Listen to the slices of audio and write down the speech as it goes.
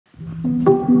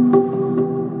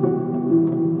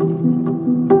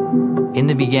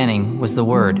beginning was the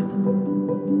Word,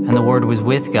 and the Word was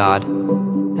with God,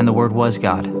 and the Word was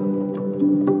God.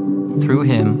 Through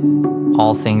him,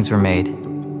 all things were made.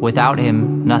 Without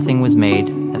him, nothing was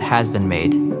made that has been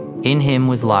made. In him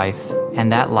was life, and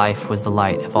that life was the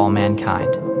light of all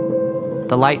mankind.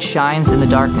 The light shines in the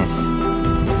darkness,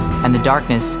 and the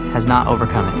darkness has not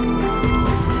overcome it.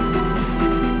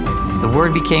 The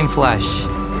Word became flesh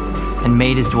and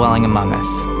made his dwelling among us.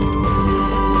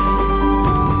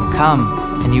 Come,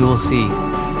 and you will see.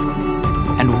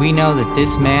 And we know that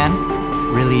this man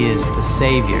really is the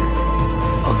Savior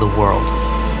of the world.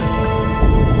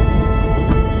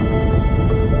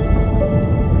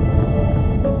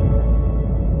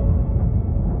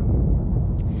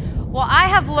 Well, I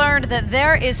have learned that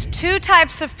there is two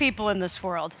types of people in this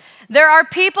world. There are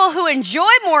people who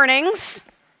enjoy mornings.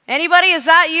 Anybody, is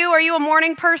that you? Are you a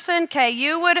morning person? Okay,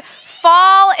 you would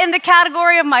fall in the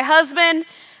category of my husband,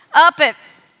 up at,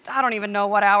 I don't even know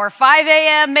what hour, 5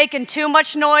 a.m., making too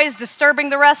much noise, disturbing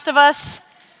the rest of us.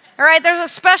 All right, there's a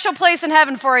special place in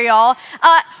heaven for y'all.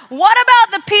 What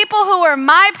about the people who are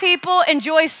my people,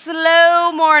 enjoy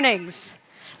slow mornings?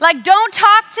 Like, don't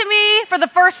talk to me for the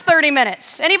first 30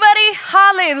 minutes. Anybody?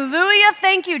 Hallelujah.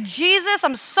 Thank you, Jesus.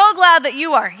 I'm so glad that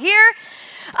you are here.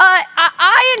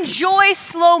 I enjoy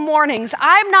slow mornings.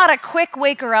 I'm not a quick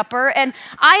waker-upper, and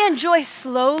I enjoy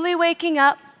slowly waking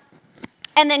up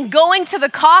and then going to the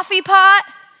coffee pot,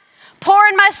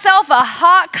 pouring myself a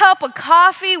hot cup of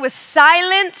coffee with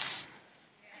silence.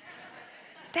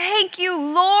 Thank you,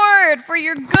 Lord, for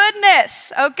your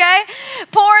goodness, okay?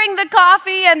 Pouring the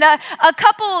coffee, and a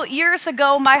couple years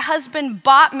ago, my husband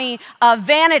bought me a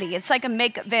vanity. It's like a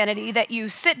makeup vanity that you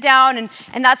sit down,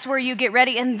 and that's where you get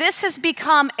ready. And this has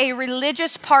become a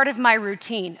religious part of my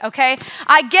routine, okay?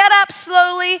 I get up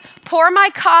slowly, pour my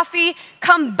coffee,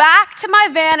 come back to my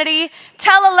vanity,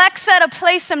 tell Alexa to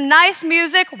play some nice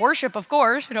music, worship, of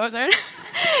course, you know what I'm saying?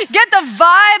 Get the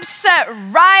vibe set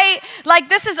right. Like,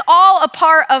 this is all a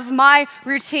part of my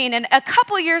routine. And a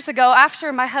couple years ago,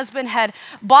 after my husband had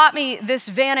bought me this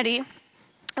vanity,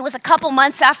 it was a couple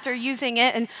months after using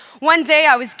it, and one day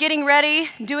I was getting ready,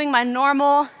 doing my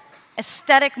normal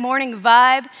aesthetic morning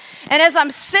vibe, and as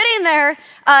I'm sitting there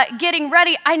getting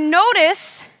ready, I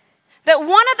notice that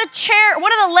one of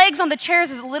the legs on the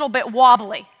chairs is a little bit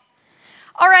wobbly.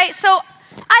 All right, so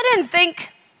I didn't think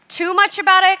too much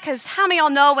about it, because how many of y'all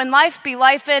know when life be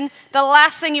lifing, the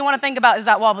last thing you want to think about is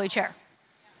that wobbly chair,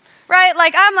 right?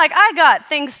 I'm like, I got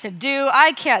things to do.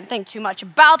 I can't think too much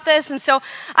about this. And so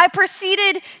I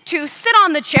proceeded to sit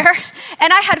on the chair,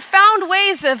 and I had found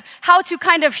ways of how to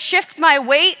kind of shift my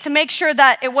weight to make sure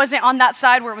that it wasn't on that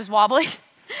side where it was wobbly.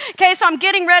 Okay, so I'm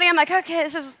getting ready. I'm like, okay,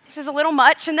 this is a little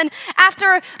much. And then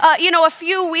after, a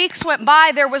few weeks went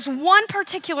by, there was one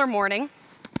particular morning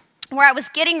where I was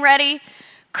getting ready,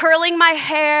 curling my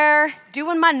hair,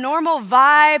 doing my normal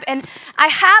vibe, and I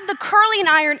had the curling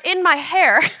iron in my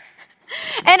hair.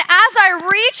 And as I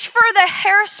reached for the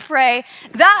hairspray,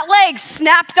 that leg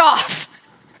snapped off.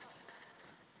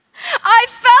 I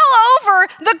fell over,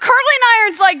 the curling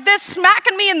iron's like this,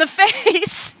 smacking me in the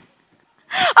face.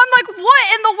 I'm like, what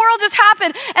in the world just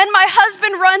happened? And my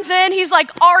husband runs in, he's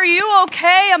like, are you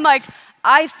okay? I'm like,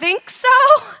 I think so.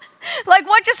 Like,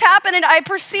 what just happened? And I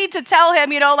proceed to tell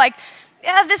him,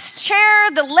 yeah, this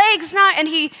chair, the leg's not, and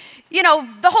he,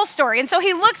 the whole story. And so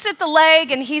he looks at the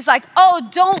leg and he's like, oh,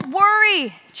 don't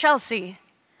worry, Chelsey,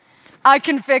 I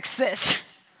can fix this.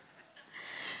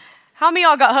 How many of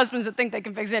y'all got husbands that think they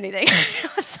can fix anything?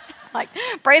 Like,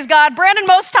 praise God. Brandon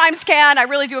most times can. I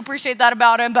really do appreciate that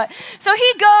about him. But so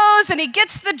he goes and he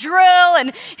gets the drill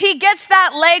and he gets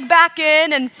that leg back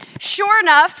in. And sure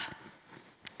enough,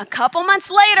 a couple months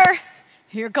later,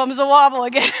 here comes the wobble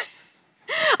again.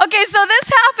 Okay, so this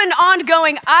happened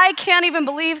ongoing. I can't even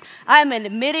believe I'm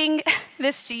admitting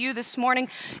this to you this morning.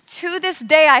 To this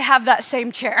day, I have that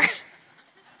same chair.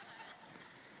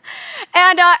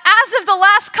 And as of the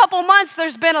last couple months,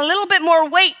 there's been a little bit more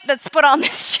weight that's put on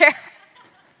this chair.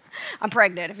 I'm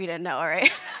pregnant, if you didn't know, all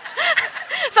right?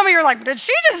 Some of you are like, did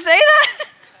she just say that?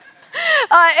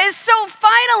 And so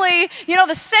finally,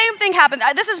 the same thing happened.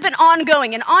 This has been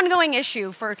an ongoing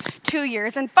issue for 2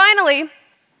 years. And finally,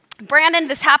 Brandon,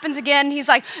 this happens again. He's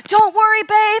like, don't worry,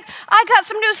 babe. I got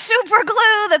some new super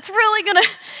glue that's really going to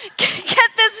get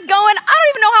this going. I don't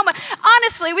even know how much.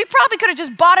 Honestly, we probably could have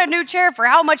just bought a new chair for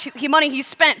how much money he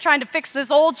spent trying to fix this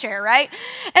old chair, right?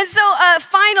 And so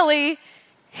finally,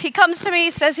 he comes to me,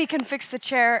 says he can fix the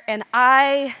chair, and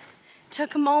I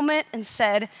took a moment and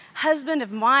said, husband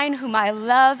of mine whom I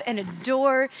love and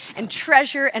adore and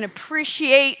treasure and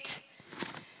appreciate,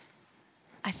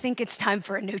 I think it's time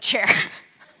for a new chair.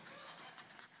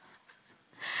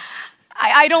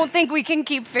 I don't think we can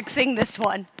keep fixing this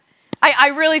one. I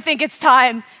really think it's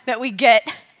time that we get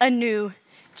a new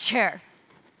chair.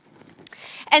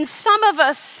 And some of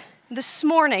us this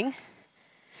morning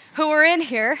who are in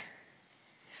here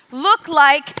look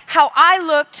like how I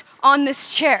looked on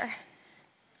this chair.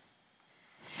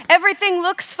 Everything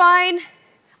looks fine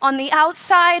on the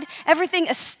outside. Everything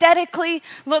aesthetically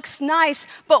looks nice.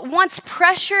 But once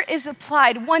pressure is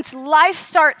applied, once life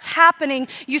starts happening,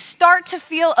 you start to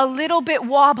feel a little bit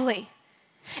wobbly.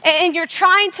 And you're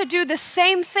trying to do the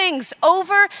same things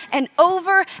over and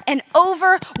over and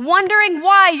over, wondering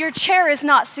why your chair is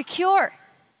not secure.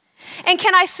 And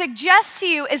can I suggest to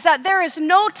you is that there is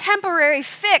no temporary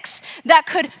fix that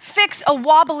could fix a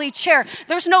wobbly chair.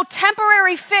 There's no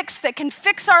temporary fix that can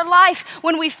fix our life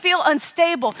when we feel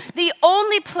unstable. The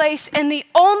only place and the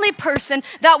only person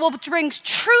that will bring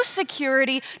true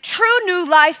security, true new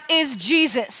life is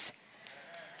Jesus.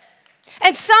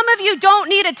 And some of you don't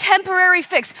need a temporary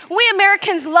fix. We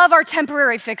Americans love our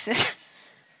temporary fixes.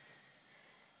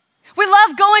 We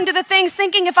love going to the things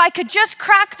thinking if I could just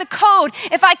crack the code,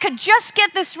 if I could just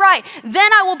get this right,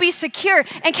 then I will be secure.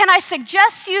 And can I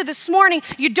suggest to you this morning,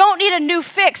 you don't need a new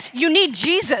fix, you need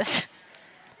Jesus.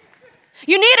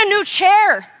 You need a new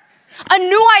chair, a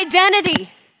new identity,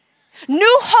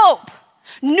 new hope,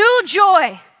 new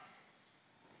joy,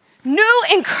 new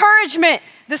encouragement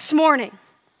this morning.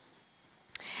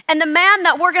 And the man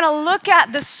that we're gonna look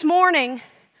at this morning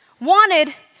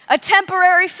wanted a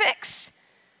temporary fix.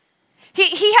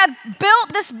 He had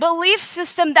built this belief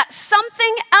system that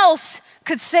something else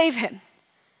could save him.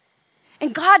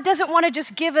 And God doesn't want to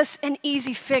just give us an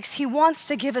easy fix. He wants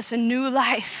to give us a new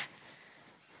life,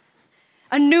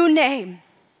 a new name.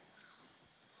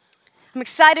 I'm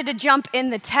excited to jump in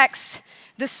the text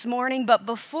this morning, but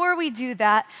before we do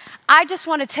that, I just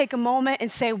want to take a moment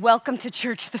and say welcome to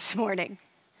church this morning.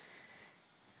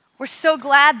 We're so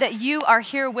glad that you are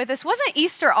here with us. Wasn't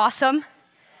Easter awesome?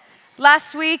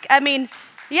 Last week, like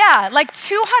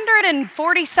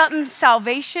 240-something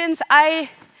salvations. I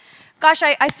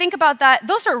think about that.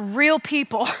 Those are real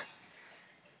people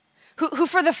who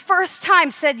for the first time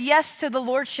said yes to the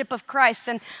lordship of Christ.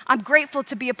 And I'm grateful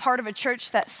to be a part of a church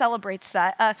that celebrates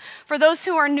that. For those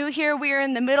who are new here, we are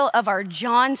in the middle of our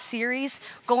John series,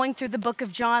 going through the book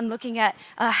of John, looking at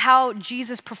how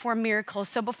Jesus performed miracles.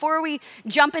 So before we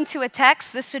jump into a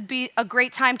text, this would be a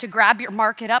great time to grab your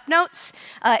Mark It Up notes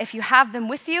if you have them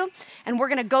with you. And we're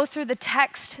going to go through the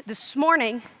text this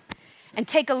morning and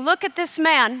take a look at this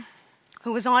man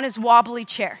who was on his wobbly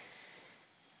chair,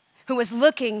 who was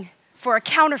looking for a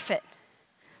counterfeit,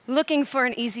 looking for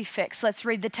an easy fix. Let's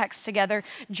read the text together.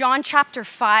 John chapter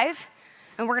 5,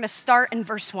 and we're going to start in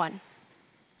verse 1.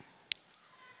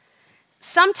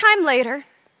 Sometime later,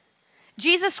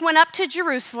 Jesus went up to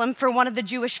Jerusalem for one of the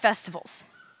Jewish festivals.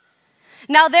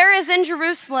 Now there is in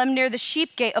Jerusalem near the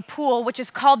sheep gate a pool which is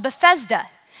called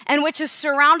Bethesda, and which is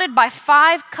surrounded by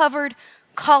 5 covered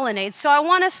colonnades. So I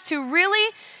want us to really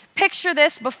picture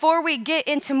this before we get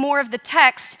into more of the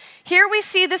text. Here we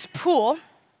see this pool,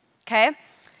 okay?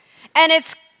 And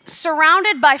it's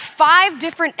surrounded by 5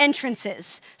 different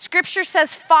entrances. Scripture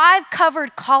says 5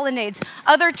 covered colonnades.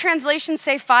 Other translations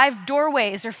say 5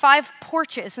 doorways or 5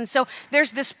 porches. And so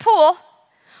there's this pool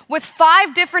with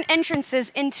 5 different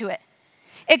entrances into it.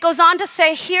 It goes on to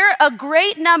say here a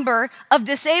great number of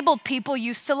disabled people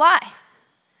used to lie.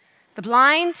 The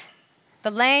blind,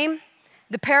 the lame,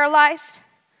 the paralyzed.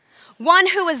 One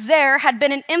who was there had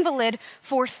been an invalid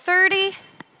for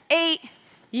 38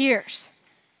 years.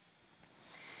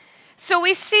 So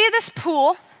we see this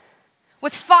pool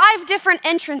with 5 different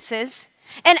entrances,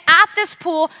 and at this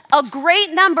pool, a great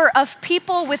number of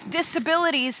people with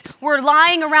disabilities were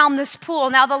lying around this pool.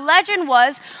 Now the legend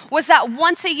was that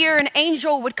once a year an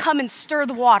angel would come and stir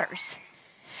the waters.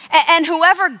 And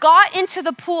whoever got into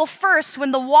the pool first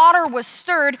when the water was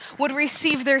stirred would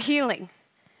receive their healing.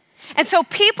 And so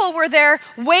people were there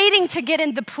waiting to get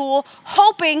in the pool,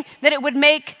 hoping that it would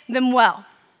make them well.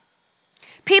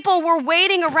 People were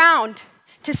waiting around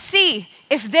to see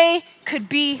if they could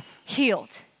be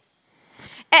healed.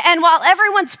 And while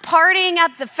everyone's partying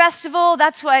at the festival,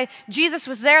 that's why Jesus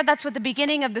was there, that's what the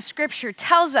beginning of the scripture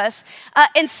tells us,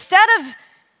 instead of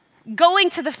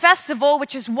going to the festival,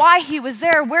 which is why he was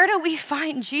there, where do we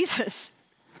find Jesus?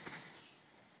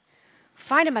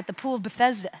 Find him at the pool of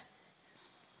Bethesda.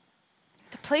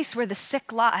 The place where the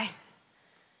sick lie.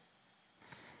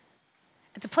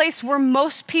 At the place where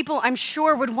most people, I'm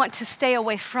sure, would want to stay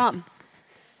away from.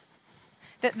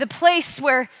 The place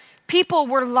where people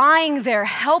were lying there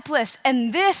helpless,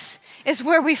 and this is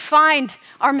where we find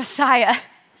our Messiah.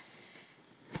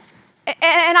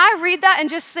 And I read that and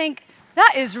just think,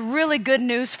 That is really good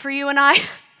news for you and I.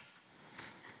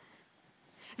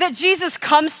 That Jesus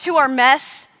comes to our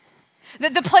mess.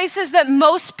 That the places that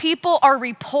most people are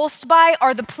repulsed by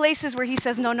are the places where he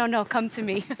says, no, no, no, come to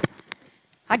me.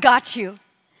 I got you.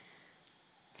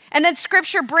 And then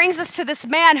scripture brings us to this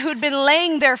man who'd been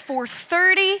laying there for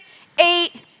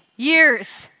 38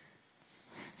 years.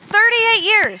 38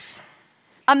 years.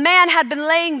 A man had been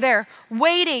laying there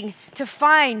waiting to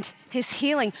find his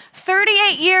healing.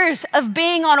 38 years of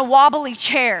being on a wobbly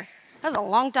chair. That's a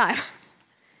long time.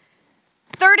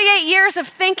 38 years of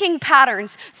thinking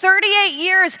patterns, 38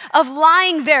 years of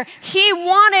lying there. He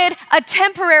wanted a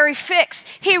temporary fix.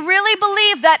 He really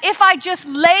believed that if I just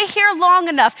lay here long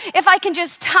enough, if I can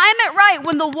just time it right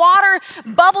when the water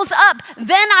bubbles up,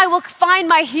 then I will find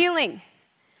my healing.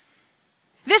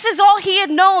 This is all he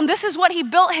had known. This is what he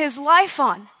built his life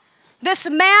on. This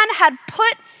man had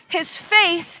put his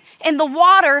faith in the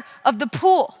water of the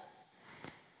pool.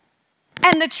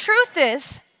 And the truth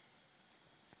is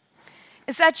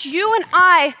that you and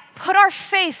I put our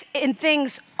faith in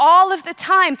things all of the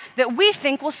time that we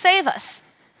think will save us.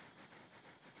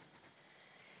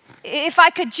 If I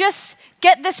could just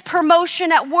get this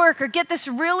promotion at work or get this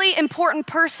really important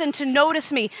person to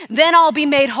notice me, then I'll be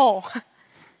made whole.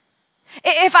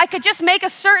 If I could just make a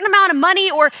certain amount of money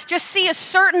or just see a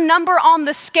certain number on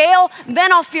the scale,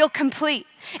 then I'll feel complete.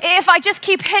 If I just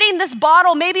keep hitting this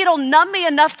bottle, maybe it'll numb me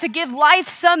enough to give life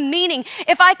some meaning.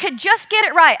 If I could just get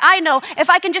it right, I know, if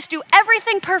I can just do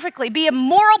everything perfectly, be a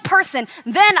moral person,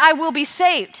 then I will be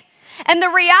saved. And the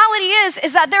reality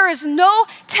is that there is no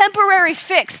temporary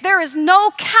fix. There is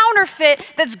no counterfeit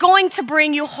that's going to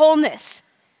bring you wholeness.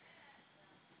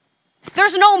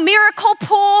 There's no miracle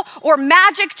pool or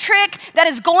magic trick that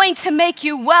is going to make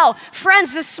you well.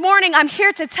 Friends, this morning I'm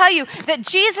here to tell you that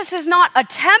Jesus is not a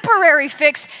temporary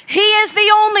fix. He is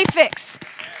the only fix.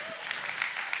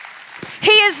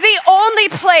 He is the only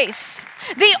place,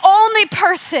 the only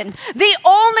person, the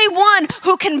only one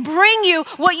who can bring you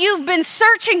what you've been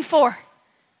searching for.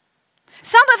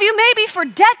 Some of you maybe for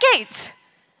decades.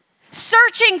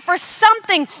 Searching for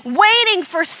something, waiting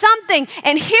for something.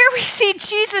 And here we see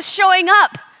Jesus showing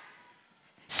up,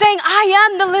 saying, I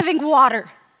am the living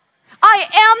water. I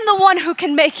am the one who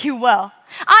can make you well.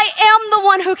 I am the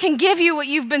one who can give you what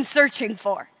you've been searching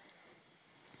for.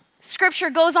 Scripture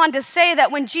goes on to say that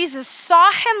when Jesus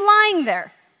saw him lying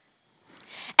there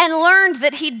and learned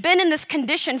that he'd been in this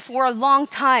condition for a long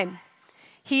time,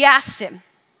 he asked him,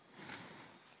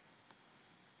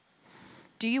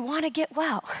 do you want to get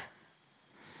well?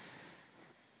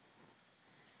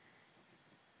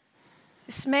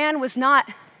 This man was not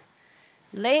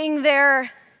laying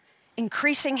there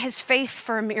increasing his faith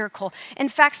for a miracle. In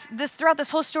fact, throughout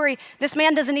this whole story, this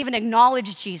man doesn't even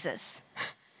acknowledge Jesus.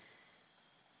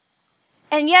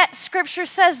 And yet, scripture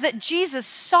says that Jesus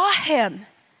saw him.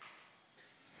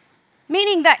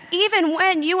 Meaning that even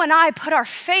when you and I put our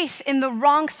faith in the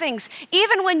wrong things,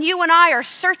 even when you and I are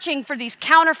searching for these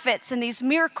counterfeits and these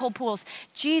miracle pools,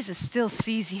 Jesus still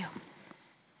sees you.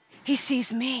 He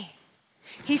sees me.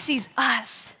 He sees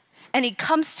us, and he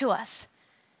comes to us,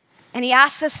 and he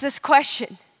asks us this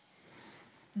question: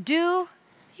 do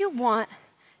you want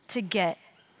to get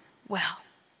well?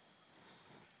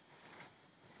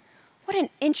 What an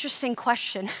interesting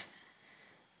question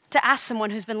to ask someone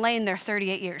who's been laying there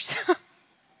 38 years.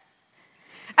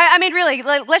 I mean, really,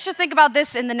 let's just think about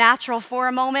this in the natural for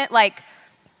a moment. That'd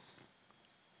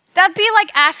be like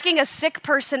asking a sick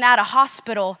person at a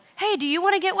hospital, hey, do you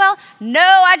want to get well? No,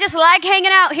 I just like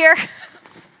hanging out here.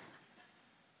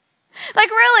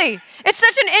 Really, it's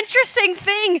such an interesting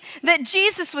thing that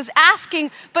Jesus was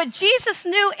asking, but Jesus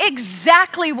knew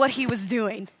exactly what he was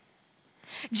doing.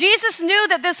 Jesus knew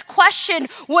that this question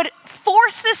would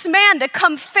force this man to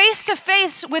come face to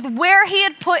face with where he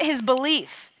had put his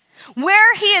belief,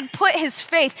 where he had put his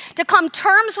faith, to come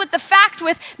terms with the fact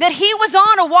that he was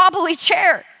on a wobbly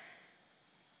chair.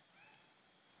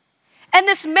 And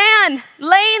this man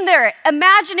laying there,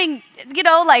 imagining,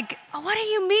 what do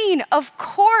you mean? Of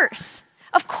course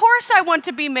I want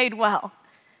to be made well.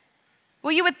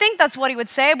 Well, you would think that's what he would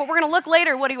say, but we're going to look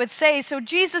later what he would say. So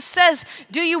Jesus says,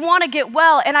 do you want to get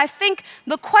well? And I think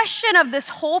the question of this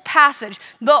whole passage,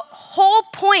 the whole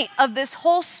point of this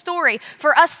whole story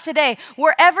for us today,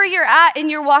 wherever you're at in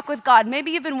your walk with God,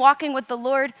 maybe you've been walking with the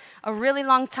Lord a really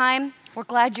long time. We're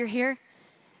glad you're here.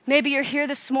 Maybe you're here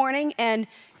this morning and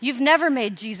you've never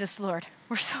made Jesus Lord.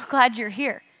 We're so glad you're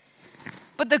here.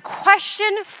 But the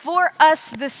question for us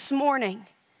this morning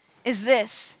is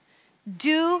this: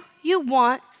 do you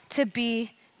want to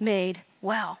be made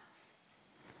well?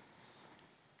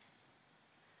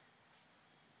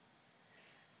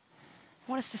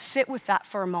 want us to sit with that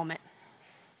for a moment.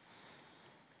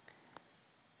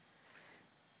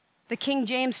 The King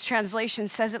James translation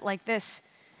says it like this: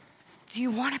 do you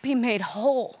want to be made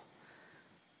whole?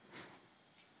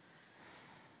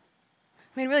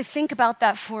 I mean, really think about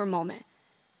that for a moment.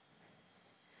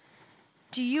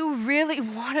 Do you really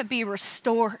want to be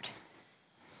restored?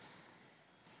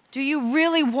 Do you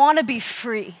really want to be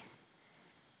free?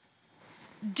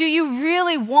 Do you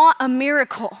really want a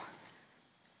miracle?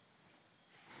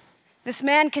 This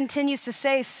man continues to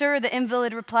say, "Sir," the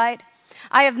invalid replied,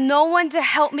 "I have no one to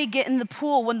help me get in the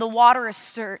pool when the water is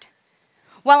stirred.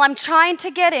 While I'm trying to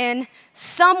get in,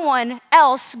 someone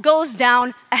else goes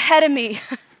down ahead of me."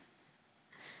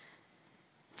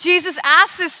 Jesus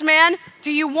asks this man,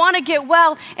 "Do you want to get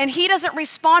well?" And he doesn't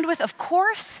respond with, "Of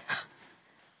course."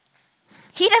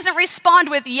 He doesn't respond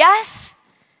with, "Yes."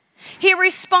 He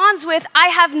responds with, "I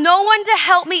have no one to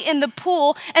help me in the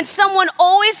pool, and someone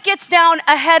always gets down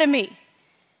ahead of me."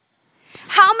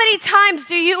 How many times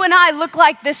do you and I look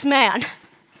like this man?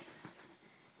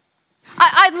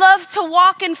 I'd love to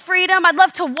walk in freedom. I'd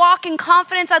love to walk in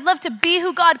confidence. I'd love to be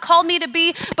who God called me to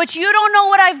be, but you don't know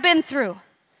what I've been through.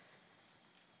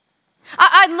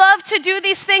 I'd love to do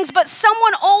these things, but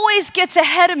someone always gets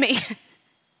ahead of me.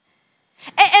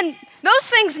 And those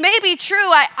things may be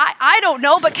true. I don't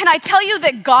know, but can I tell you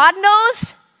that God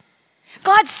knows?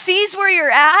 God sees where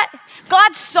you're at.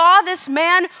 God saw this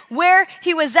man where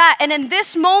he was at. And in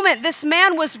this moment, this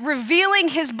man was revealing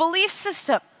his belief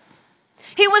system.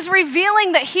 He was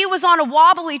revealing that he was on a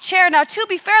wobbly chair. Now, to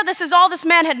be fair, this is all this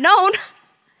man had known.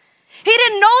 He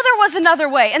didn't know there was another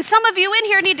way. And some of you in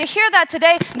here need to hear that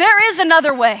today. There is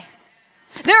another way.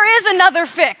 There is another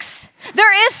fix.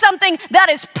 There is something that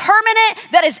is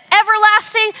permanent, that is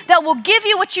everlasting, that will give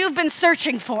you what you've been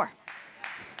searching for.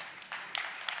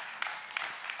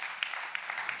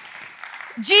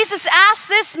 Jesus asked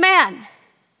this man,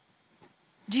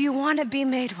 "Do you want to be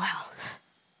made well?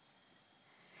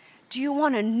 Do you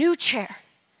want a new chair,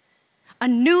 a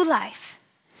new life,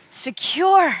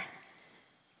 secure?"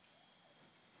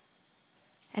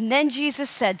 And then Jesus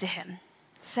said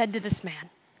to this man,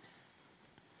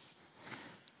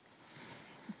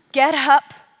 "Get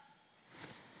up,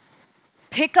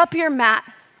 pick up your mat,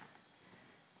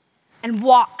 and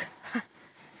walk."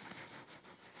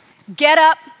 Get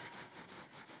up,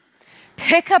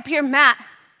 pick up your mat,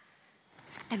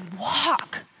 and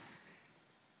walk.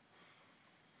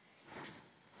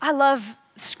 I love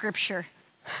scripture.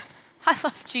 I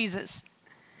love Jesus.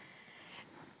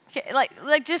 Okay,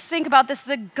 like just think about this.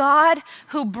 The God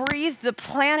who breathed the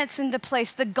planets into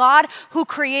place, the God who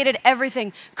created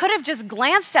everything, could have just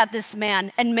glanced at this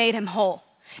man and made him whole.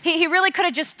 He really could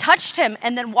have just touched him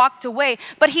and then walked away.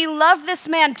 But he loved this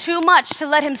man too much to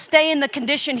let him stay in the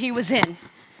condition he was in.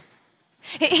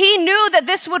 He knew that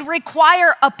this would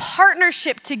require a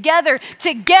partnership together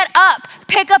to get up,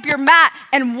 pick up your mat,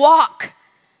 and walk.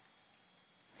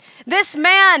 This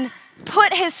man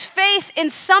put his faith in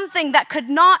something that could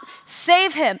not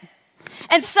save him.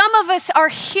 And some of us are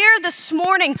here this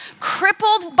morning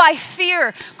crippled by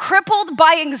fear, crippled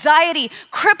by anxiety,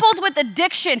 crippled with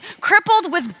addiction,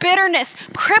 crippled with bitterness,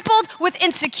 crippled with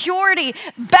insecurity,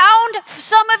 bound,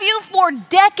 some of you, for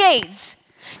decades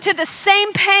to the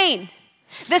same pain,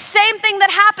 the same thing that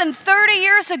happened 30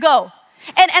 years ago.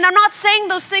 And I'm not saying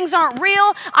those things aren't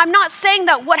real. I'm not saying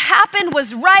that what happened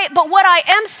was right. But what I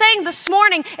am saying this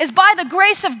morning is, by the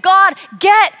grace of God,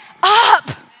 get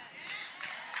up.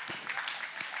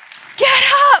 Get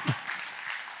up.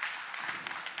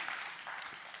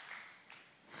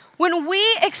 When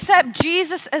we accept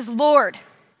Jesus as Lord,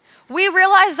 we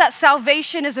realize that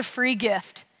salvation is a free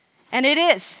gift. And it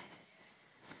is.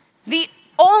 The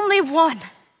only one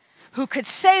who could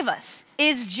save us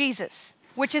is Jesus,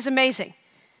 which is amazing.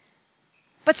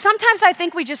 But sometimes I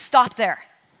think we just stop there.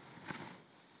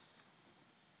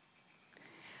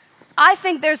 I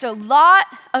think there's a lot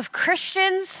of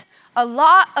Christians, a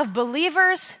lot of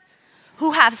believers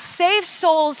who have saved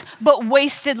souls but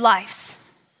wasted lives.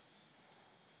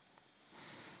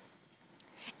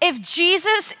 If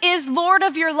Jesus is Lord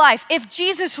of your life, if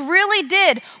Jesus really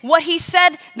did what he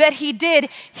said that he did,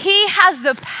 he has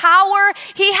the power,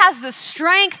 he has the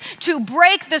strength to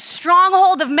break the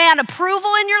stronghold of man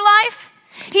approval in your life.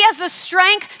 He has the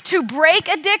strength to break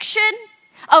addiction,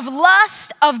 of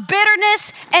lust, of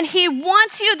bitterness, and he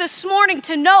wants you this morning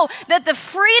to know that the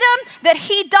freedom that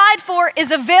he died for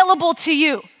is available to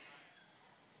you.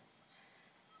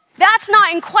 That's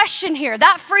not in question here.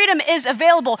 That freedom is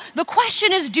available. The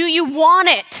question is, do you want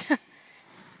it?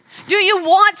 Do you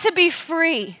want to be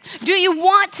free? Do you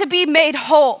want to be made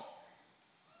whole?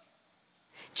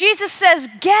 Jesus says,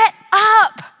 get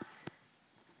up,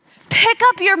 pick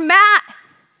up your mat,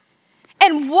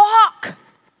 and walk.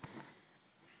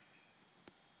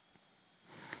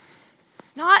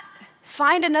 Not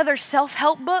find another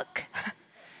self-help book.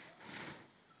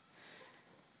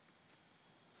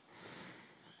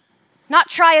 Not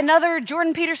try another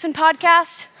Jordan Peterson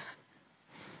podcast.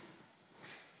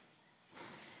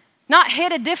 Not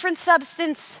hit a different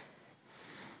substance.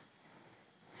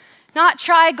 Not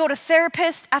try go to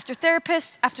therapist after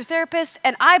therapist after therapist.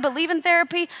 And I believe in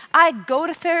therapy. I go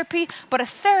to therapy, but a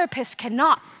therapist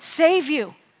cannot save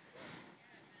you.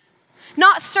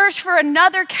 Not search for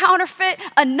another counterfeit,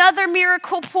 another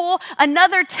miracle pool,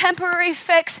 another temporary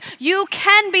fix. You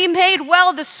can be made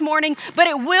well this morning, but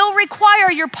it will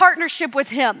require your partnership with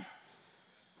Him.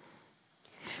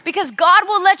 Because God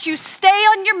will let you stay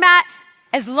on your mat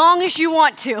as long as you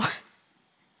want to.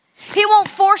 He won't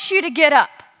force you to get up.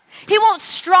 He won't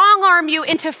strong arm you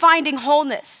into finding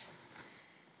wholeness.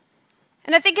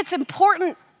 And I think it's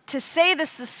important to say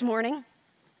this morning,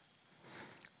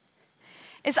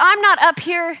 is I'm not up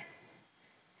here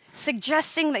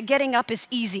suggesting that getting up is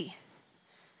easy.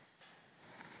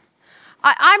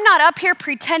 I'm not up here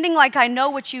pretending like I know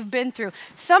what you've been through.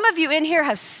 Some of you in here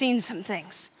have seen some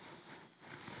things.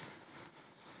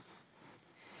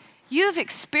 You've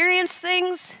experienced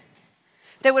things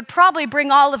that would probably bring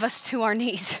all of us to our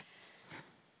knees.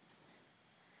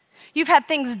 You've had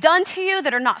things done to you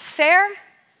that are not fair.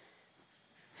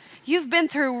 You've been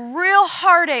through real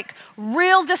heartache,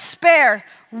 real despair,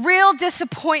 real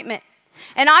disappointment.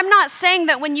 And I'm not saying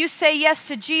that when you say yes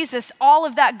to Jesus, all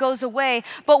of that goes away.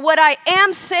 But what I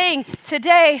am saying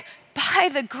today, by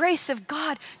the grace of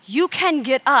God, you can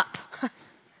get up.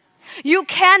 You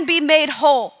can be made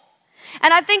whole.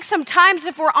 And I think sometimes,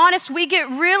 if we're honest, we get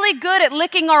really good at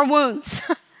licking our wounds.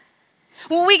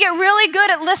 Well, we get really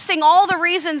good at listing all the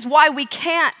reasons why we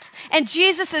can't. And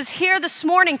Jesus is here this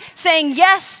morning saying,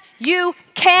 yes, you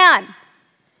can.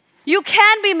 You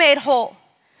can be made whole.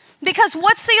 Because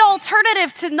what's the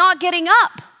alternative to not getting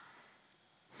up?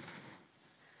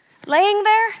 Laying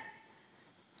there?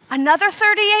 Another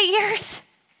 38 years?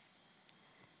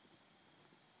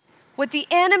 What the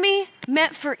enemy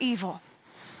meant for evil.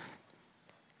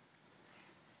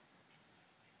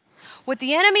 What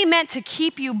the enemy meant to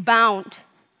keep you bound,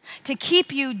 to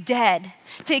keep you dead,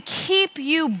 to keep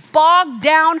you bogged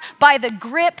down by the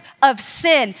grip of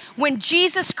sin. When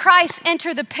Jesus Christ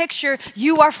entered the picture,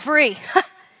 you are free.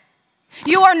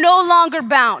 You are no longer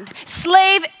bound.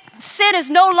 Sin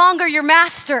is no longer your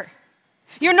master.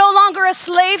 You're no longer a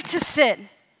slave to sin.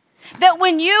 That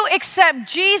when you accept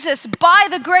Jesus by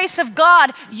the grace of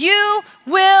God, you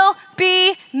will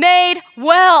be made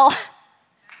well.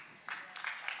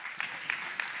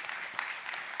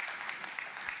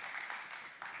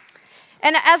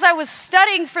 And as I was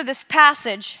studying for this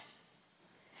passage,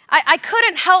 I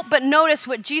couldn't help but notice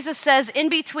what Jesus says in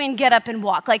between get up and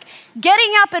walk. Like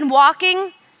getting up and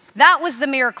walking, that was the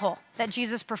miracle that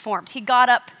Jesus performed. He got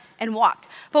up and walked.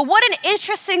 But what an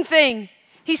interesting thing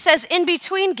he says in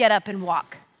between get up and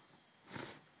walk.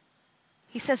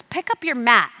 He says, pick up your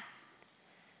mat.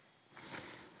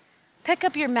 Pick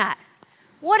up your mat.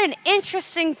 What an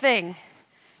interesting thing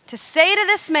to say to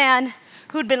this man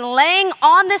who'd been laying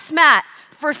on this mat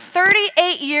for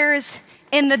 38 years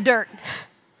in the dirt.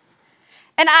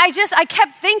 And I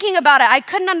kept thinking about it. I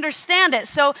couldn't understand it.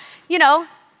 So,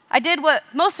 I did what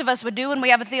most of us would do when we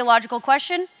have a theological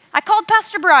question. I called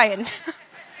Pastor Brian. And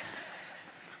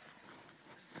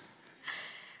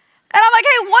I'm like,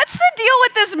 hey, what's the deal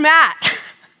with this mat?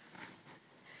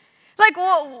 Like,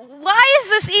 well, why is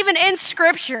this even in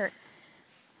Scripture?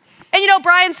 And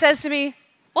Brian says to me,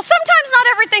 well, sometimes not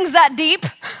everything's that deep.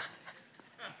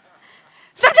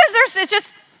 Sometimes it's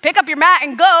just pick up your mat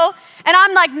and go. And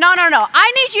I'm like, no.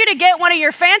 I need you to get one of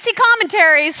your fancy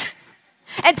commentaries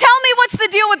and tell me what's the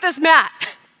deal with this mat.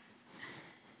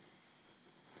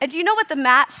 And do you know what the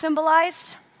mat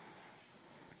symbolized?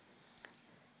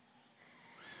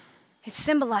 It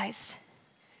symbolized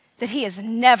that he is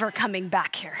never coming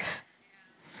back here.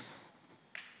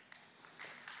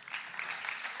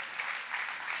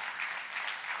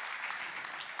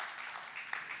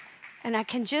 And I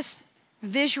can just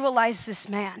visualize this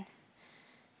man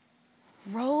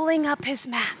rolling up his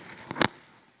mat,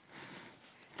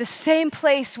 the same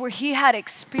place where he had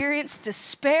experienced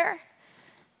despair,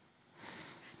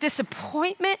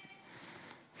 disappointment,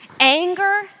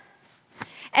 anger,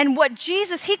 and what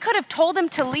Jesus, he could have told him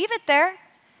to leave it there.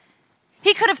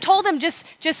 He could have told him, just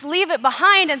leave it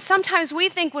behind. And sometimes we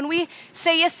think when we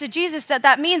say yes to Jesus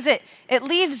that means it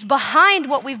leaves behind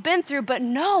what we've been through. But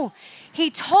no,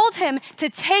 he told him to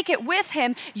take it with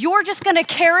him. You're just going to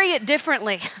carry it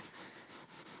differently.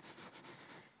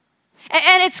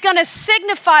 And it's going to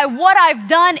signify what I've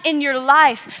done in your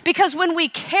life. Because when we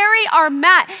carry our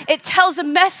mat, it tells a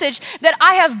message that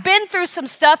I have been through some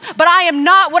stuff, but I am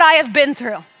not what I have been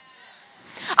through.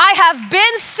 I have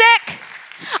been sick.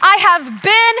 I have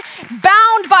been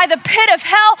bound by the pit of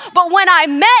hell, but when I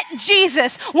met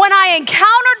Jesus, when I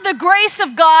encountered the grace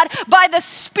of God by the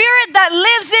Spirit that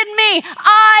lives in me,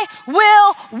 I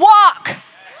will walk.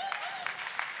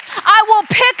 I will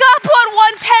pick up what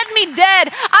once had me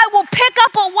dead. I will pick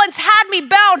up what once had me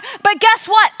bound. But guess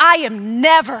what? I am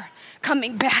never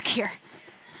coming back here.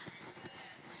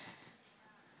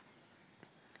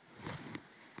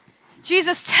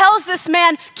 Jesus tells this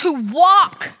man to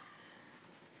walk.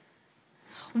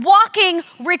 Walking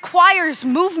requires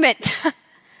movement.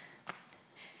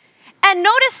 And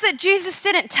notice that Jesus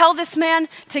didn't tell this man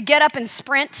to get up and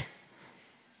sprint.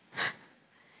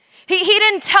 He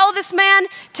didn't tell this man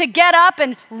to get up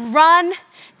and run.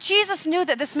 Jesus knew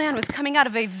that this man was coming out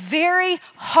of a very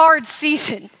hard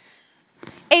season,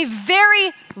 a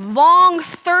very long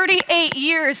 38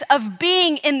 years of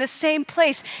being in the same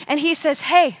place. And he says,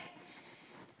 hey,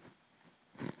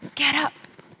 get up,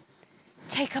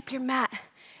 take up your mat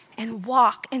and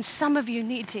walk. And some of you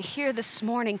need to hear this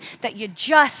morning that you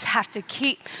just have to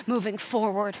keep moving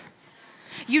forward.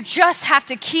 You just have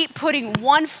to keep putting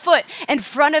one foot in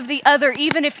front of the other,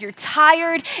 even if you're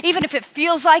tired, even if it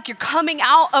feels like you're coming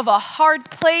out of a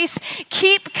hard place.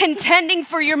 Keep contending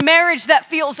for your marriage that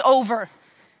feels over.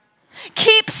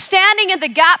 Keep standing in the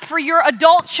gap for your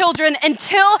adult children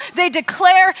until they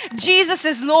declare Jesus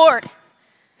is Lord.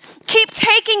 Keep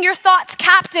taking your thoughts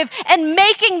captive and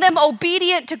making them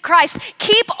obedient to Christ.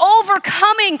 Keep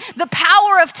overcoming the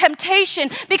power of temptation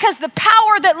because the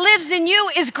power that lives in you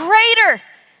is greater.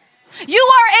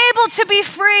 You are able to be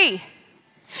free.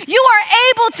 You are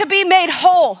able to be made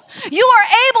whole. You are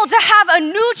able to have a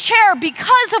new chair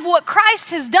because of what Christ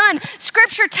has done.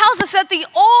 Scripture tells us that the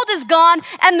old is gone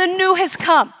and the new has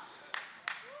come.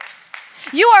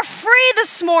 You are free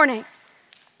this morning.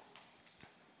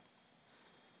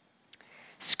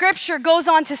 Scripture goes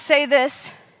on to say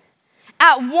this.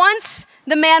 At once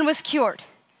the man was cured.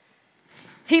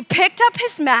 He picked up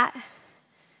his mat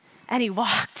and he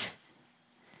walked.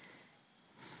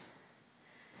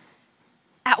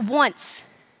 At once,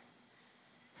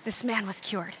 this man was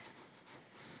cured.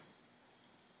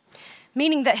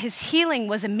 Meaning that his healing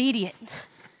was immediate.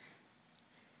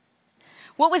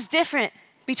 What was different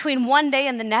between one day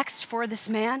and the next for this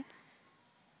man?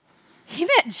 He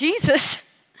met Jesus.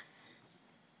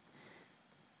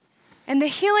 And the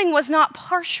healing was not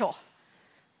partial.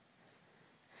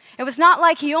 It was not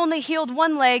like he only healed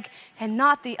one leg and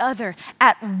not the other.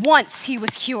 At once he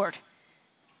was cured.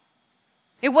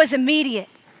 It was immediate.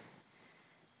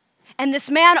 And this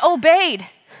man obeyed.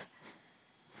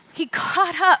 He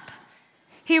got up.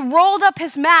 He rolled up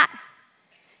his mat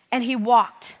and he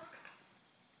walked.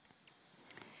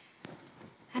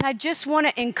 And I just want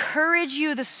to encourage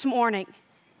you this morning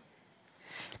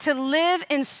to live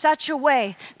in such a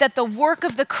way that the work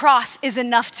of the cross is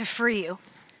enough to free you.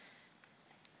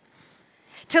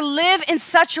 To live in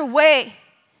such a way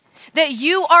that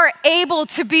you are able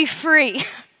to be free.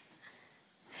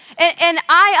 And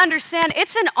I understand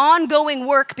it's an ongoing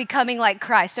work becoming like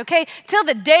Christ, okay? Till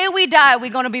the day we die,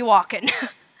 we're going to be walking.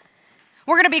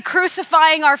 We're going to be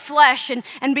crucifying our flesh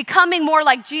and becoming more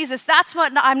like Jesus. That's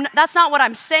not what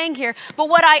I'm saying here. But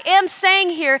what I am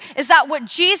saying here is that what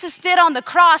Jesus did on the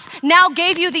cross now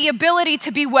gave you the ability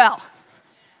to be well.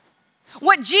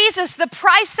 What Jesus, the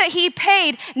price that he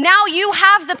paid, now you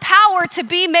have the power to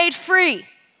be made free.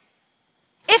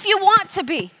 If you want to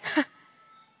be.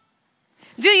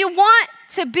 Do you want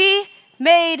to be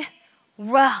made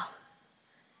well?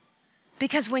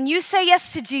 Because when you say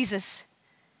yes to Jesus,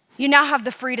 you now have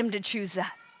the freedom to choose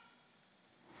that.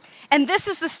 And this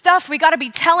is the stuff we got to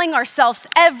be telling ourselves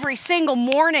every single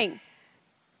morning.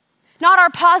 Not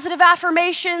our positive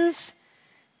affirmations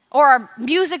or our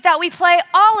music that we play,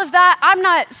 all of that. I'm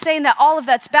not saying that all of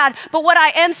that's bad, but what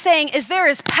I am saying is there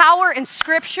is power in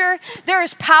Scripture. There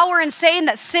is power in saying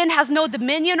that sin has no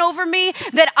dominion over me,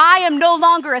 that I am no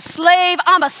longer a slave.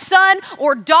 I'm a son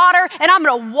or daughter, and I'm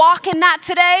going to walk in that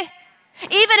today.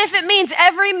 Even if it means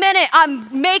every minute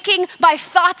I'm making my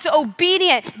thoughts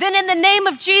obedient, then in the name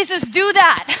of Jesus, do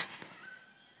that.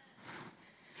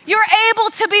 You're able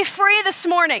to be free this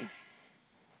morning.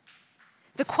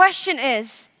 The question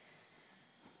is,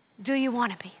 do you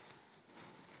want to be?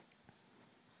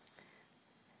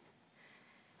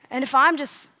 And if I'm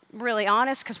just really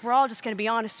honest, because we're all just going to be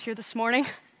honest here this morning,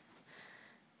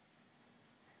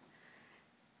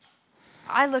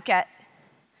 I look at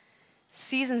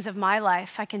seasons of my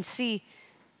life. I can see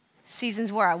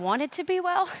seasons where I wanted to be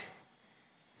well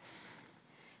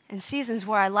and seasons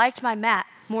where I liked my mat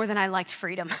more than I liked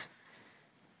freedom.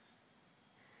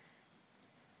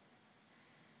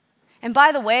 And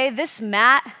by the way, this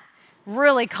mat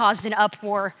really caused an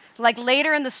uproar. Like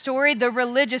later in the story, the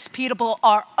religious people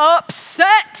are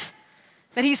upset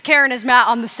that he's carrying his mat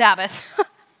on the Sabbath.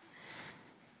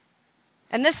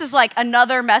 And this is like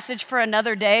another message for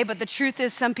another day, but the truth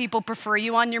is some people prefer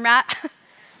you on your mat.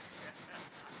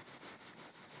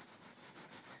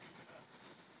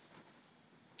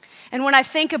 And when I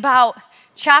think about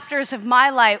chapters of my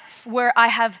life where I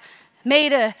have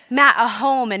made a mat a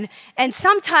home, and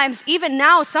sometimes, even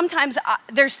now, sometimes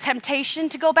there's temptation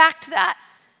to go back to that.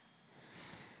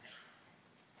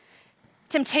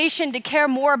 Temptation to care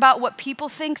more about what people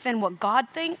think than what God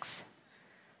thinks.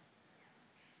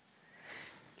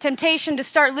 Temptation to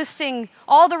start listing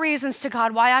all the reasons to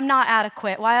God why I'm not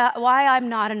adequate, why I'm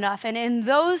not enough. And in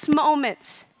those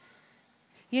moments,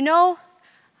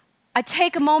 I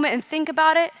take a moment and think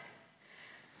about it,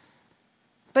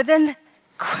 but then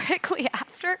quickly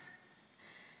after,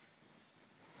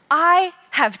 I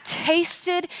have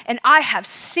tasted and I have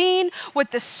seen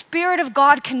what the Spirit of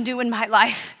God can do in my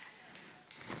life.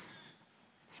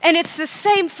 And it's the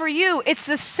same for you. It's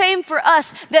the same for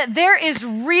us, that there is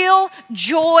real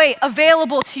joy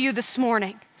available to you this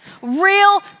morning.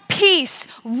 Real peace,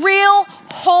 real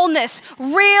wholeness,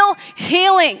 real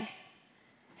healing.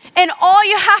 And all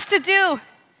you have to do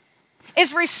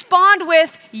is respond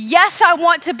with, yes, I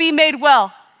want to be made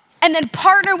well. And then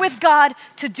partner with God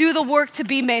to do the work to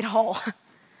be made whole.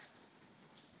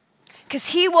 Because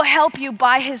He will help you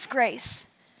by His grace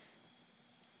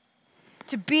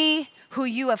to be who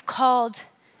you have called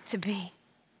to be.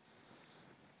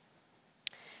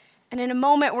 And in a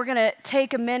moment, we're going to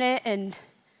take a minute, and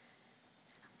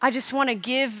I just want to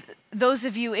give those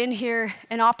of you in here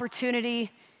an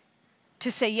opportunity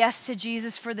to say yes to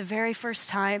Jesus for the very first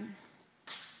time.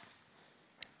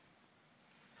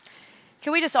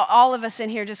 Can we just, all of us in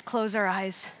here, just close our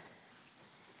eyes?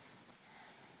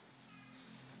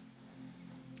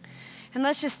 And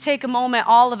let's just take a moment,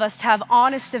 all of us, to have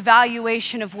honest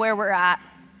evaluation of where we're at.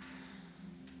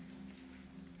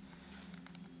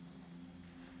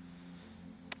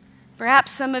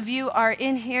 Perhaps some of you are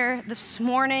in here this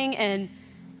morning and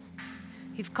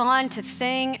you've gone to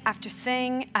thing after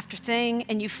thing after thing,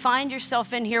 and you find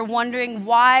yourself in here wondering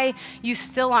why you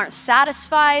still aren't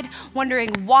satisfied, wondering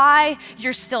why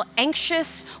you're still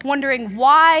anxious, wondering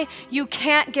why you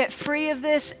can't get free of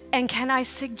this. And can I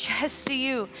suggest to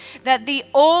you that the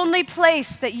only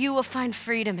place that you will find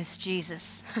freedom is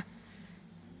Jesus?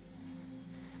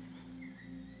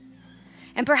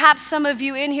 And perhaps some of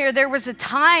you in here, there was a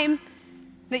time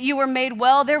that you were made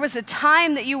well. There was a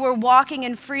time that you were walking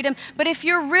in freedom. But if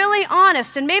you're really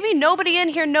honest, and maybe nobody in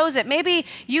here knows it, maybe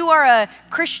you are a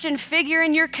Christian figure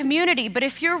in your community, but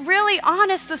if you're really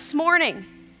honest this morning,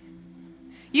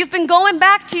 you've been going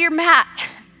back to your mat.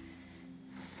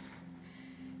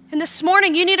 And this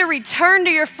morning, you need to return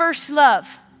to your first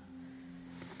love.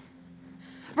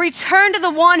 Return to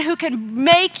the one who can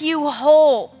make you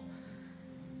whole.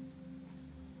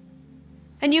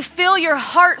 And you feel your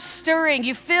heart stirring.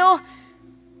 You feel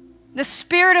the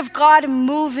Spirit of God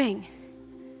moving.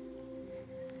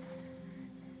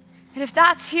 And if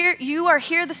that's here, you are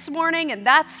here this morning and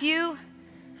that's you,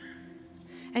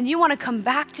 and you want to come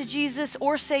back to Jesus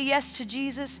or say yes to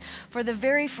Jesus for the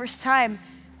very first time,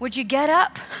 would you get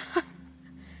up?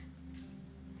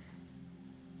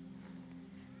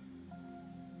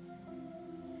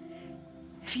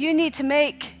 If you need to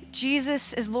make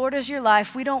Jesus as Lord as your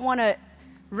life, we don't want to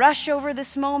rush over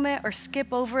this moment or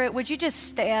skip over it. Would you just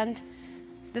stand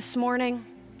this morning?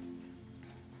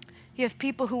 You have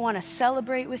people who want to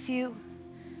celebrate with you.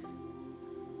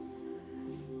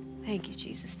 Thank you,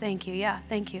 Jesus. Thank you. Yeah,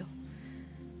 thank you.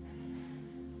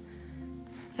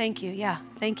 Thank you. Yeah,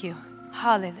 thank you.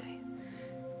 Hallelujah.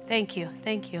 Thank you.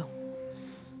 Thank you.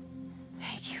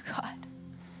 Thank you, God.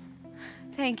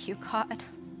 Thank you, God.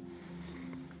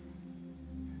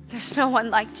 There's no one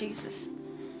like Jesus.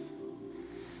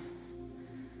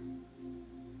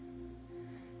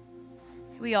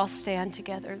 We all stand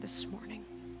together this morning.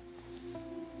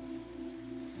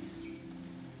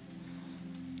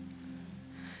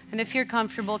 And if you're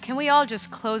comfortable, can we all just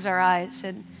close our eyes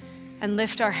and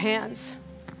lift our hands?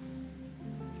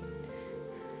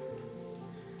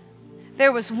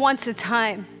 There was once a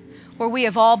time where we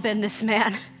have all been this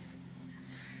man.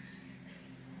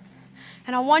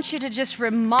 And I want you to just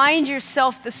remind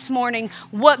yourself this morning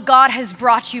what God has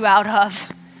brought you out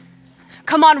of.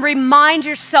 Come on, remind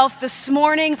yourself this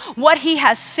morning what He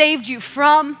has saved you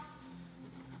from.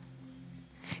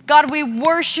 God, we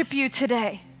worship you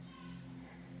today.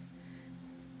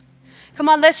 Come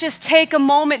on, let's just take a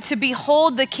moment to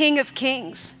behold the King of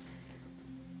Kings.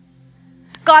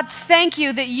 God, thank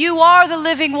you that you are the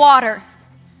living water.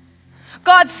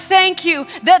 God, thank you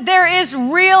that there is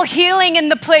real healing in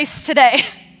the place today.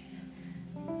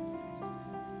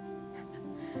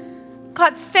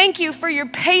 God, thank you for your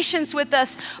patience with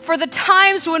us, for the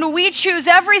times when we choose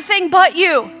everything but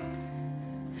you.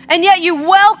 And yet you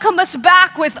welcome us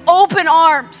back with open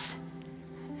arms.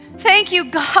 Thank you,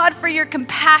 God, for your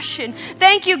compassion.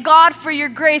 Thank you, God, for your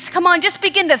grace. Come on, just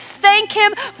begin to thank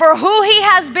Him for who He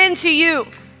has been to you.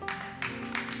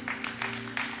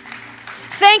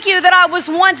 Thank you that I was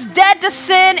once dead to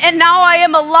sin and now I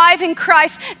am alive in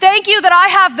Christ. Thank you that I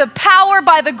have the power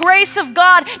by the grace of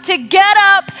God to get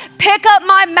up, pick up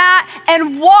my mat,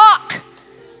 and walk.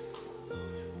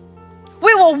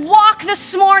 We will walk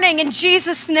this morning in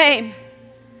Jesus' name.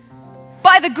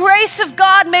 By the grace of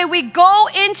God, may we go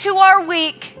into our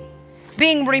week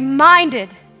being reminded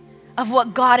of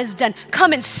what God has done.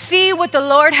 Come and see what the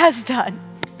Lord has done.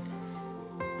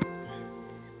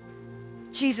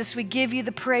 Jesus, we give you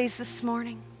the praise this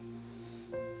morning.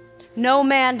 No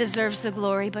man deserves the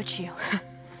glory but you.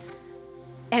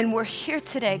 And we're here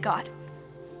today, God,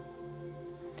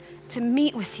 to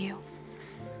meet with you.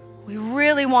 We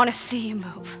really want to see you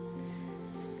move.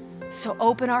 So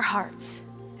open our hearts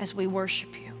as we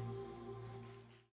worship you.